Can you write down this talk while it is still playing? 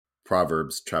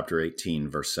Proverbs chapter 18,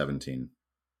 verse 17.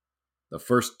 The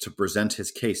first to present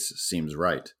his case seems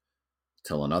right,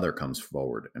 till another comes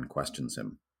forward and questions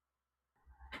him.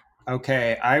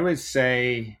 Okay, I would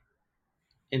say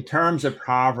in terms of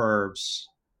Proverbs,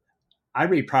 I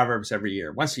read Proverbs every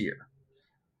year, once a year.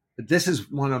 But this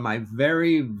is one of my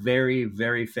very, very,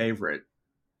 very favorite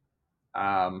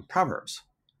Proverbs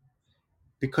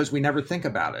because we never think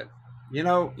about it. You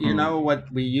know what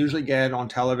we usually get on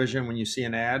television when you see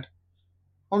an ad?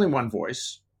 Only one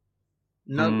voice.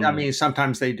 No, I mean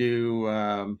sometimes they do.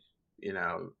 What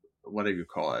do you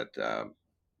call it?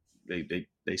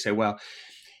 They say, well,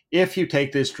 if you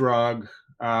take this drug,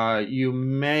 you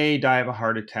may die of a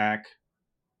heart attack.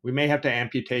 We may have to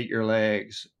amputate your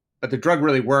legs, but the drug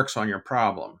really works on your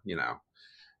problem.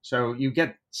 So you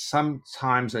get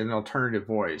sometimes an alternative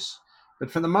voice,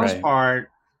 but for the most Right. part,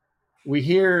 we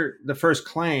hear the first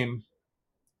claim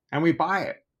and we buy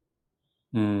it.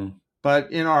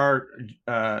 But in our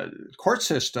court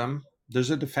system, there's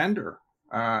a defender,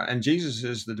 and Jesus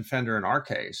is the defender in our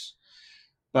case.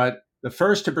 But the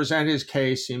first to present his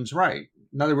case seems right.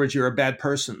 In other words, you're a bad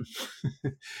person.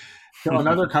 So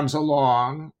another comes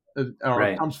along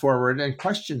or comes forward and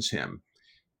questions him.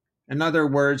 In other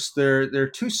words, there are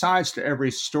two sides to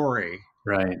every story.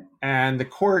 Right. And the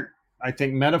court, I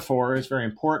think, metaphor is very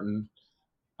important.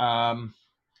 One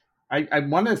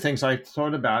of the things I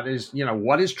thought about is,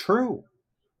 what is true?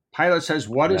 Pilate says,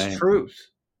 what is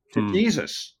truth to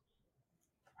Jesus?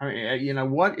 I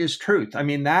mean, what is truth? I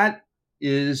mean, that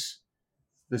is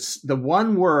the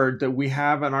one word that we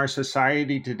have in our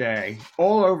society today,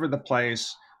 all over the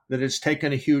place, that it's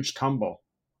taken a huge tumble.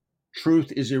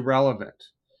 Truth is irrelevant.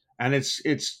 And it's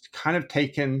kind of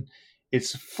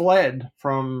it's fled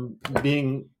from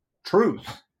being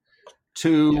truth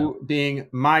to being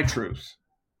my truth.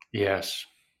 Yes.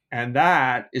 And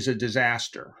that is a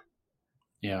disaster.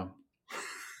 Yeah.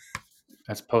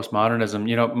 That's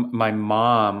postmodernism. My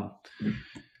mom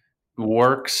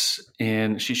works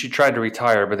she tried to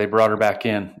retire, but they brought her back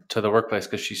in to the workplace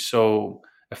because she's so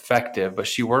effective, but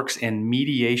she works in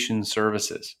mediation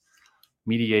services.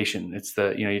 Mediation. It's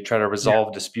you try to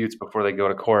resolve disputes before they go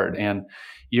to court. And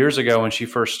years ago when she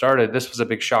first started, this was a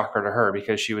big shocker to her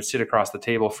because she would sit across the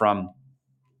table from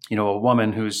a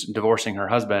woman who's divorcing her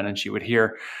husband, and she would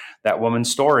hear that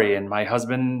woman's story. And my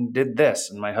husband did this,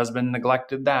 and my husband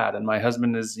neglected that. And my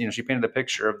husband is, she painted the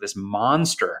picture of this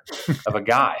monster of a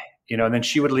guy, and then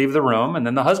she would leave the room, and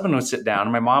then the husband would sit down,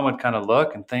 and my mom would kind of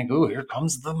look and think, "Ooh, here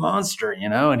comes the monster,"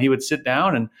 and he would sit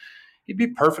down and he'd be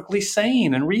perfectly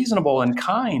sane and reasonable and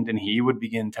kind. And he would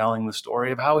begin telling the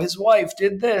story of how his wife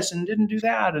did this and didn't do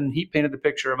that. And he painted the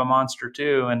picture of a monster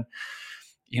too. And,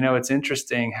 it's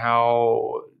interesting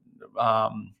how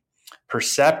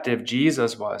perceptive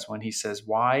Jesus was when he says,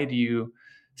 "Why do you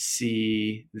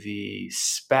see the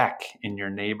speck in your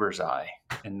neighbor's eye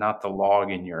and not the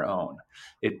log in your own?"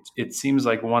 It seems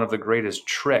like one of the greatest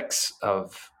tricks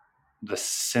of the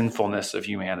sinfulness of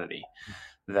humanity,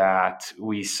 that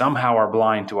we somehow are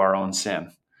blind to our own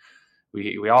sin.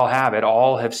 We all have it.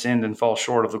 All have sinned and fall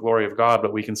short of the glory of God,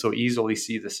 but we can so easily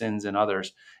see the sins in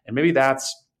others. And maybe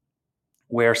that's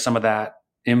where some of that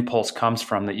impulse comes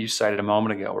from that you cited a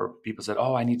moment ago, where people said,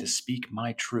 "Oh, I need to speak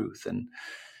my truth." And,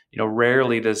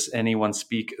 rarely does anyone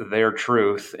speak their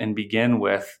truth and begin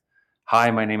with, "Hi,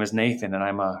 my name is Nathan, and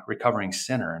I'm a recovering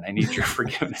sinner, and I need your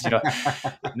forgiveness."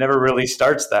 It never really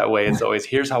starts that way. It's always,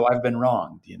 "Here's how I've been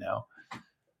wronged,"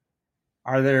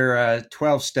 Are there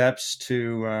 12 steps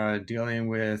to dealing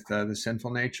with the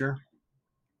sinful nature?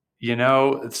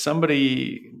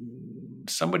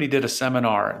 Somebody did a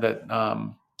seminar that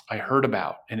I heard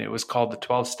about, and it was called the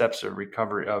 12 Steps of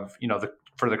Recovery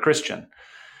for the Christian.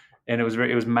 And it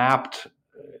was mapped,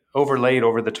 overlaid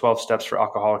over the 12 steps for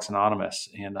Alcoholics Anonymous.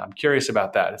 And I'm curious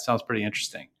about that. It sounds pretty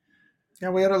interesting.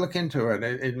 Yeah, we ought to look into it.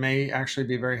 It may actually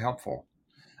be very helpful.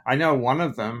 I know one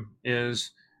of them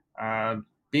is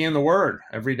be in the Word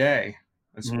every day.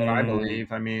 That's what I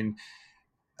believe. I mean,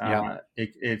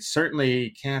 it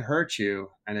certainly can't hurt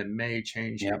you, and it may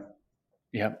change you.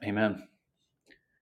 Yep. Amen.